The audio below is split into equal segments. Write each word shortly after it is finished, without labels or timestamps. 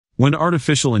When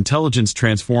Artificial Intelligence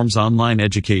Transforms Online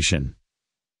Education.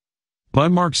 By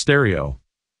Marc Stero.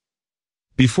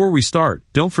 Before we start,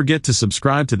 don't forget to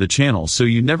subscribe to the channel so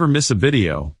you never miss a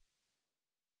video.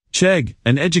 Chegg,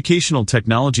 an educational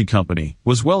technology company,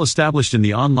 was well established in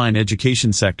the online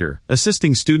education sector,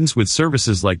 assisting students with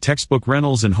services like textbook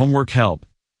rentals and homework help.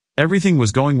 Everything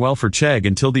was going well for Chegg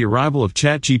until the arrival of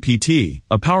ChatGPT,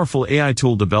 a powerful AI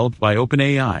tool developed by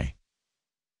OpenAI.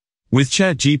 With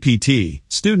ChatGPT,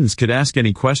 students could ask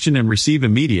any question and receive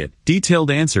immediate,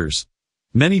 detailed answers.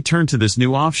 Many turned to this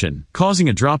new option, causing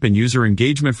a drop in user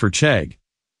engagement for Chegg.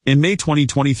 In May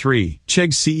 2023,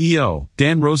 Chegg's CEO,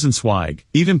 Dan Rosensweig,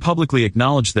 even publicly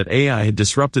acknowledged that AI had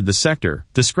disrupted the sector,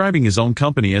 describing his own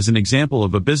company as an example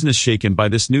of a business shaken by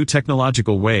this new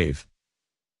technological wave.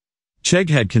 Chegg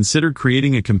had considered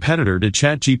creating a competitor to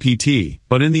ChatGPT,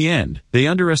 but in the end, they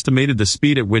underestimated the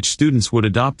speed at which students would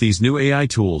adopt these new AI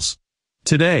tools.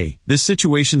 Today, this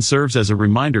situation serves as a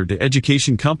reminder to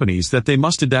education companies that they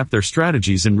must adapt their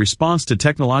strategies in response to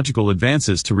technological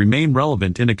advances to remain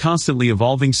relevant in a constantly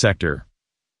evolving sector.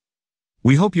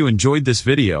 We hope you enjoyed this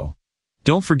video.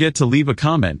 Don't forget to leave a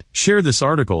comment, share this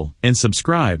article, and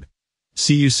subscribe.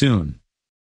 See you soon.